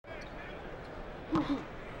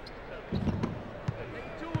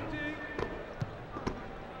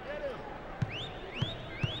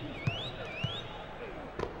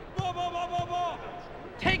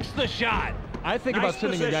Takes the shot. I think about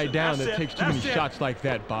sending a guy down that takes too many shots like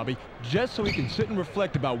that, Bobby, just so he can sit and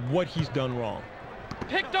reflect about what he's done wrong.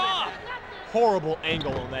 Picked off. Horrible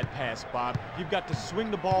angle on that pass, Bob. You've got to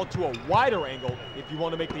swing the ball to a wider angle if you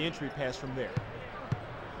want to make the entry pass from there.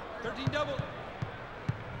 13 double.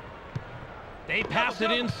 They pass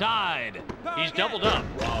it inside. He's doubled up.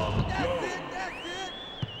 That's it.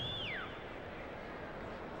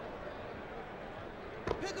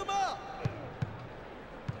 Pick him up.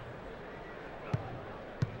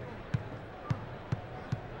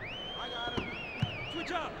 I got him.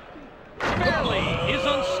 Switch up. Fairley is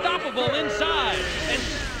unstoppable inside. And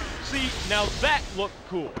see, now that looked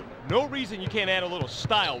cool. No reason you can't add a little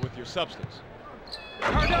style with your substance.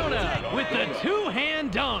 Cardona with the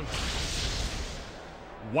two-hand dunk.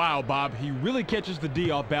 Wow, Bob, he really catches the D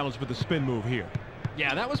off balance with the spin move here.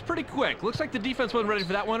 Yeah, that was pretty quick. Looks like the defense wasn't ready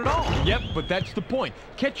for that one at all. Yep, but that's the point.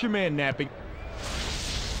 Catch your man napping.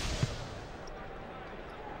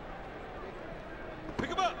 Pick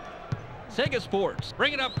him up. Sega Sports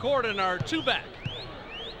bring it up court in our two-back.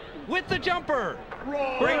 With the jumper.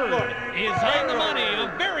 Great look. Is on the money.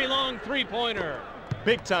 A very long three-pointer.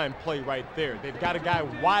 Big time play right there. They've got a guy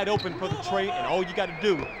wide open for the tray, and all you got to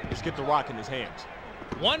do is get the rock in his hands.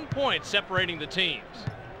 1 point separating the teams.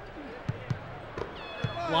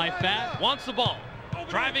 Life fat wants the ball.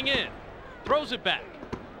 Driving in. Throws it back.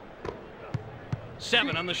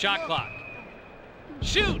 7 on the shot clock.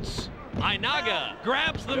 Shoots. Ainaga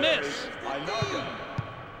grabs the miss.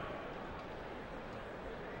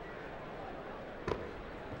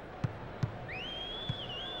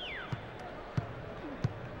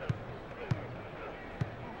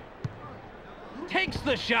 Takes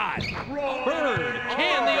the shot. Bird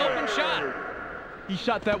can the open shot. He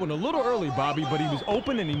shot that one a little early, Bobby, but he was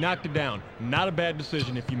open and he knocked it down. Not a bad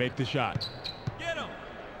decision if you make the shot. Get him.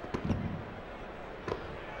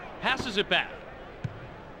 Passes it back.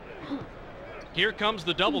 Here comes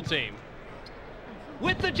the double team.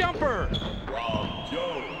 With the jumper.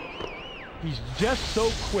 He's just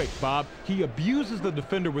so quick, Bob. He abuses the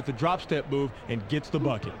defender with the drop step move and gets the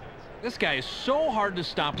bucket. This guy is so hard to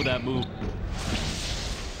stop with that move.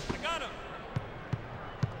 I got him.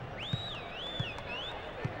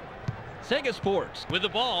 Sega Sports with the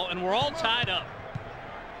ball, and we're all tied up.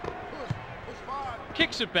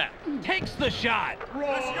 Kicks it back. Takes the shot.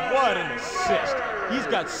 What an assist. He's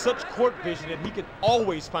got such court vision that he can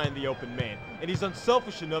always find the open man. And he's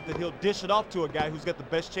unselfish enough that he'll dish it off to a guy who's got the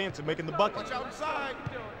best chance of making the bucket. Watch out inside.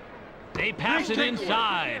 They pass it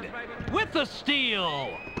inside. With the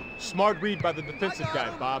steal. Smart read by the defensive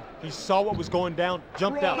guy, Bob. He saw what was going down,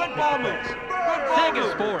 jumped out.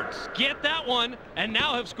 Sega Sports get that one, and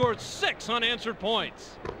now have scored 6 unanswered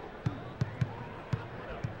points.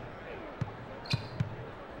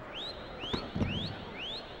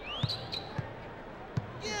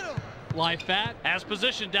 Life fat has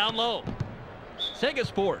position down low. Sega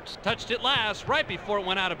Sports touched it last right before it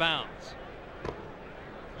went out of bounds.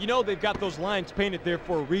 You know, they've got those lines painted there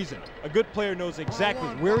for a reason. A good player knows exactly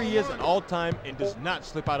where he is at all time and does not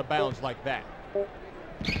slip out of bounds like that.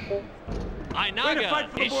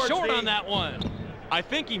 Ainaga is short on that one. I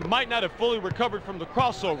think he might not have fully recovered from the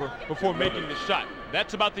crossover before making the shot.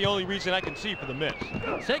 That's about the only reason I can see for the miss.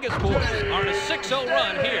 Sega Sports are on a 6-0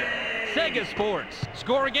 run here. Sega Sports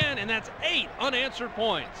score again, and that's 8 unanswered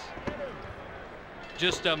points.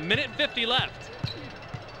 Just a minute 50 left.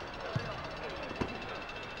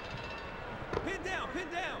 Pin down, pin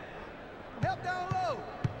down. Help down low.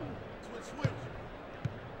 Switch.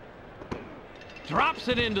 Drops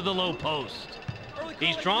it into the low post.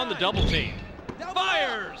 He's drawn the double team.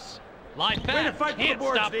 Fires! Life fat can't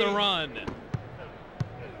stop the run.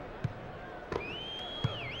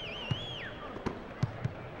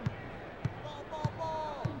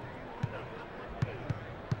 Ball.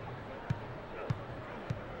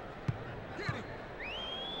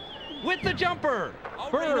 With the jumper.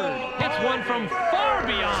 Bird hits one from far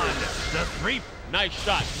beyond the three. Nice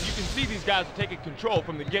shot. You can see these guys are taking control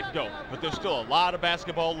from the get-go, but there's still a lot of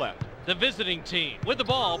basketball left. The visiting team with the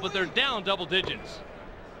ball, but they're down double digits.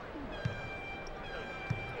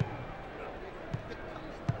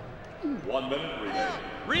 One minute remaining.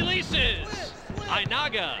 Releases.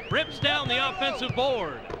 Ainaga rips down the offensive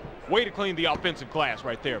board. Way to clean the offensive glass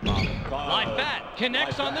right there, Bob. Life fat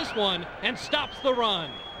connects on this one and stops the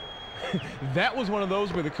run. That was one of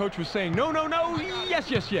those where the coach was saying, no, no, no, yes,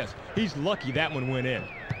 yes, yes. He's lucky that one went in.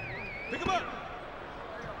 Pick him up.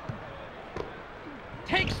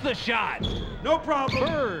 Takes the shot. No problem.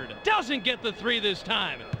 Bird doesn't get the three this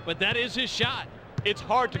time, but that is his shot. It's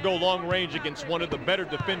hard to go long range against one of the better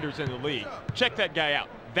defenders in the league. Check that guy out.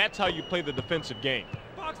 That's how you play the defensive game.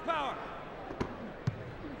 Box power.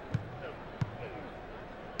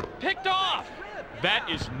 Picked off. That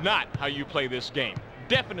is not how you play this game.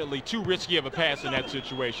 Definitely too risky of a pass in that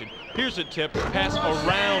situation. Here's a tip, pass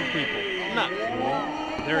around people. Not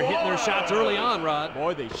cool. They're hitting their shots early on, Rod.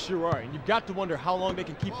 Boy, they sure are. And you've got to wonder how long they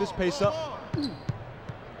can keep this pace up.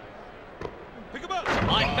 Pick him up.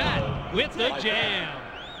 Like that, with the jam.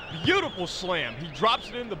 Beautiful slam. He drops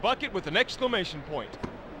it in the bucket with an exclamation point.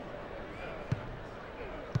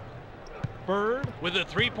 Bird with a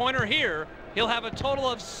three-pointer here. He'll have a total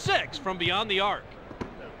of 6 from beyond the arc.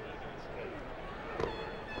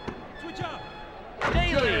 Switch up.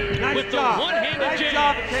 Daly Nice with job. the one-handed Nice jam.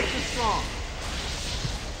 job. It takes us strong.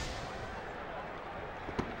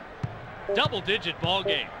 Double-digit ball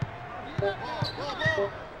game.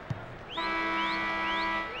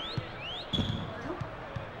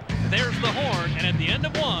 There's the horn, and at the end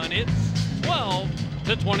of one, it's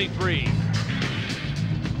 12-23.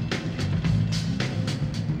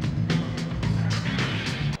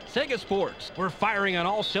 Sega Sports were firing on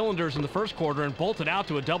all cylinders in the first quarter and bolted out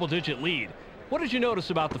to a double-digit lead. What did you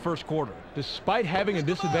notice about the first quarter? Despite having a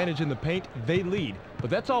disadvantage in the paint, they lead. But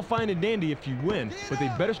that's all fine and dandy if you win, but they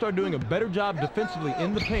better start doing a better job defensively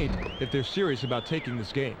in the paint if they're serious about taking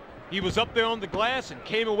this game. He was up there on the glass and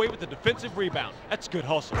came away with the defensive rebound. That's good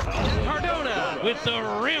hustle. Cardona with the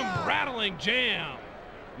rim-rattling jam.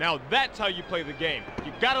 Now that's how you play the game.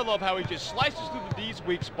 You gotta love how he just slices through the D's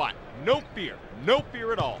weak spot. No fear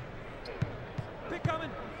at all. Pick coming.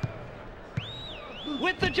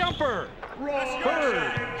 With the jumper.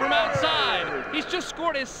 Bird from outside. He's just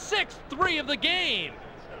scored his 6th three of the game.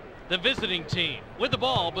 The visiting team with the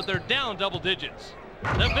ball, but they're down double digits.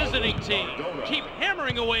 The visiting team keep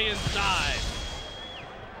hammering away inside.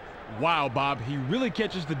 Wow, Bob, he really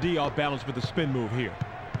catches the D off balance with the spin move here.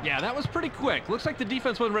 Yeah, that was pretty quick. Looks like the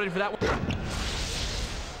defense wasn't ready for that one.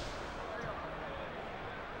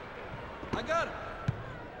 I got him.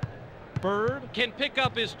 Bird can pick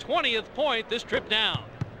up his 20th point this trip down.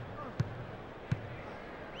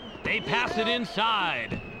 They pass it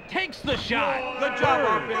inside. Takes the shot. Good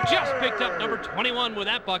job, Bird just picked up number 21 with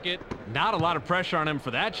that bucket. Not a lot of pressure on him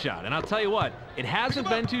for that shot. And I'll tell you what, it hasn't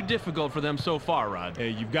been too difficult for them so far, Rod. Hey,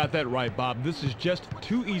 you've got that right, Bob. This is just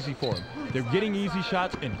too easy for them. They're getting easy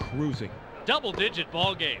shots and cruising. Double-digit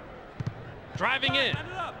ball game. Driving in. Stand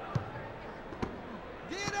it up.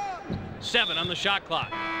 Get up. 7 on the shot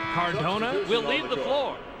clock. Cardona will lead the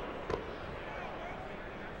floor.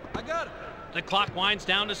 I got him. The clock winds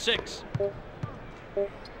down to 6.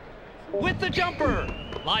 With the jumper.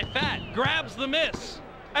 Lifat grabs the miss.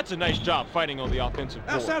 That's a nice job fighting on the offensive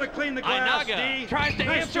board. That's how to clean the glass, Inaga D. tries to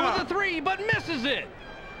Nice answer job. with a 3, but misses it.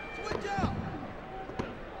 Switch up.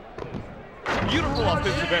 Beautiful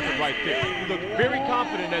offensive effort right there. He looked very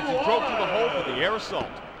confident as he drove to the hole for the air assault.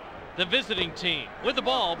 The visiting team with the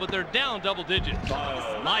ball, but they're down double digits.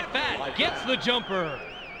 Lifat gets the jumper.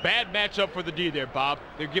 Bad matchup for the D there, Bob.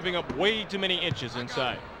 They're giving up way too many inches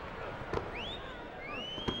inside.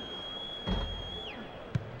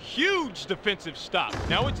 Huge defensive stop.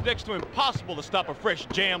 Now it's next to impossible to stop a fresh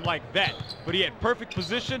jam like that. But he had perfect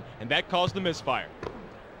position, and that caused the misfire.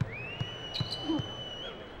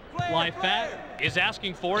 Lifat is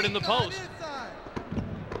asking for it in the post.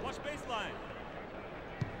 Watch baseline.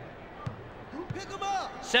 Pick him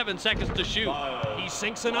up. 7 seconds to shoot. He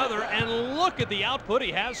sinks another, and look at the output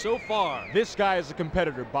he has so far. This guy is a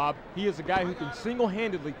competitor, Bob. He is a guy who can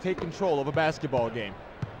single-handedly take control of a basketball game.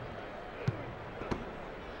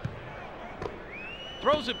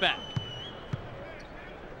 Throws it back.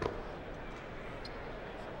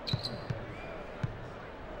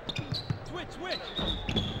 Switch.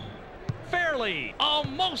 Fairly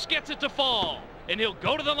almost gets it to fall, and he'll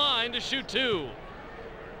go to the line to shoot 2.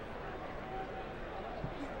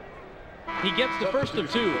 He gets the first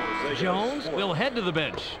of 2. Jones will head to the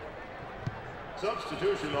bench.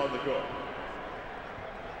 Substitution on the court.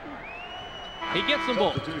 He gets them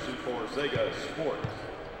both. Substitution for Sega Sports.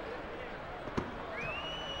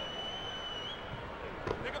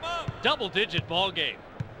 Pick him up. Double-digit ball game.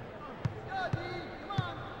 I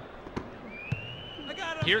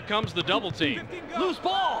got him. Here comes the double team. 15 go. Loose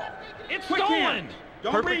ball. It's Quick stolen. hand.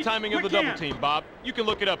 Don't Perfect reach. timing of the Quick double hand. team, Bob. You can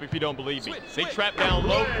look it up if you don't believe me. They Switch. trapped down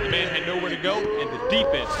low, the man had nowhere to go, and the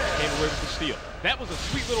defense came away with the steal. That was a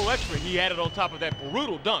sweet little extra he added on top of that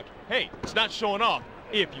brutal dunk. Hey, it's not showing off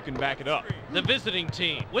if you can back it up. The visiting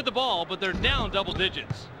team with the ball, but they're down double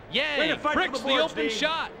digits. Way Yay, to fight for bricks the the boards, open D.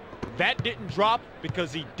 shot. That didn't drop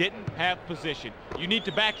because he didn't have position. You need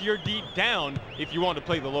to back your D down if you want to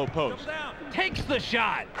play the low post. Takes the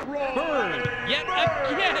shot. Bird, yet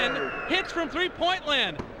again, hits from three-point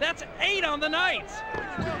land. That's 8 on the night.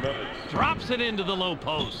 Drops it into the low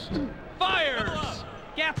post. Fires.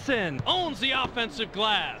 Gatson owns the offensive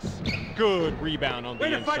glass. Good rebound on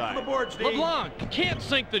the inside. Fight for the boards, D. LeBlanc can't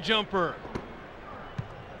sink the jumper.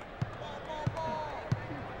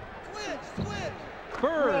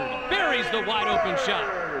 Bird buries the wide-open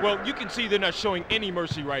shot. Well, you can see they're not showing any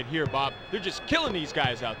mercy right here, Bob. They're just killing these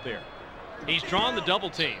guys out there. He's drawn the double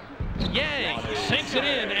team. Yang sinks it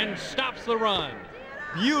in and stops the run.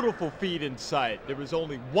 Beautiful feed inside. There was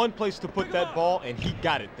only one place to put that ball, and he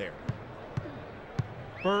got it there.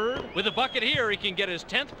 Bird with a bucket here, he can get his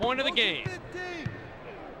 10th point of the game.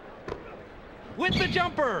 With the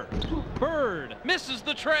jumper, Bird misses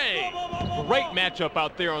the tray. Great matchup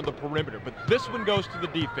out there on the perimeter, but this one goes to the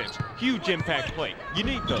defense. Huge impact play. You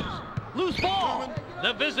need those. Loose ball.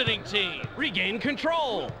 The visiting team regain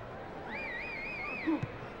control.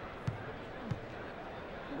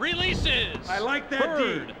 Releases. I like that,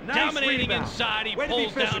 Bird D. Nice dominating rebound. inside. He Way to be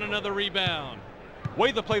pulls down physical. another rebound.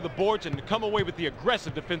 Way to play the boards and to come away with the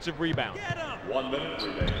aggressive defensive rebound. 1 minute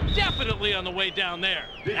remaining. Definitely on the way down there.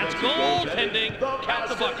 That's goaltending. Count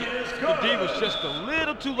the bucket. The D was just a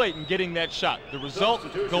little too late in getting that shot. The result,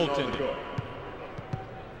 Substitution on the goaltending. court.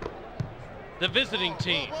 The visiting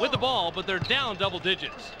team with the ball, but they're down double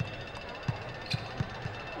digits.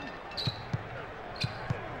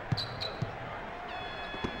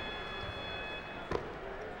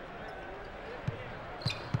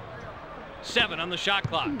 Seven on the shot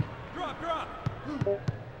clock. Drop.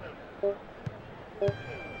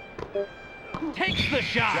 Takes the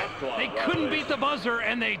shot. Shot clock They couldn't beat the buzzer,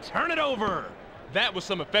 and they turn it over. That was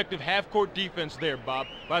some effective half-court defense there, Bob.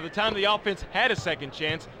 By the time the offense had a second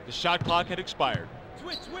chance, the shot clock had expired.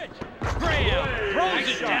 Switch. Graham throws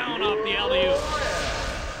it down off the alley-oop.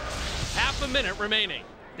 Half a minute remaining.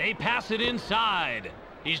 They pass it inside.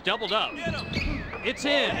 He's doubled up. It's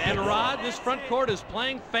in, and Rod, this front court is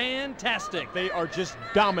playing fantastic. They are just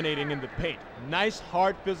dominating in the paint. Nice,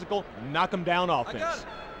 hard, physical, knock 'em down offense.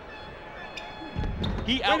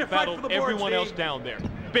 He to fight for the outbattled boards, everyone D. else down there.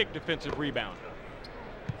 Big defensive rebound.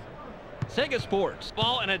 Sega Sports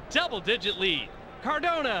ball and a double-digit lead.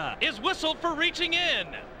 Cardona is whistled for reaching in.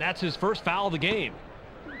 That's his first foul of the game.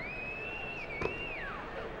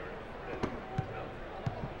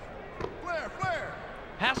 Flare.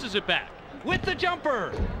 Passes it back with the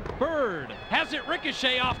jumper. Bird has it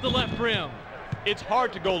ricochet off the left rim. It's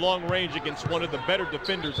hard to go long range against one of the better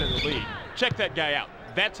defenders in the league. Check that guy out.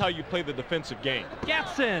 That's how you play the defensive game.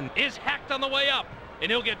 Gatson is hacked on the way up,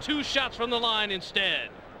 and he'll get 2 shots from the line instead.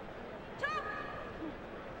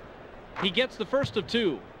 He gets the first of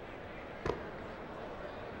 2.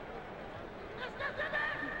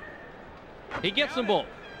 He gets them both.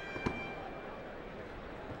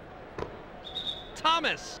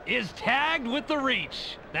 Thomas is tagged with the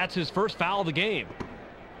reach. That's his first foul of the game.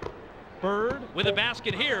 Bird with a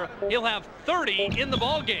basket here. He'll have 30 in the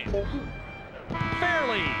ball game.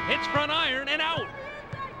 Fairly hits front iron and out.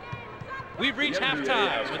 We've reached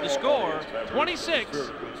halftime with the score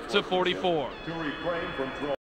 26-44. To refrain from throwing.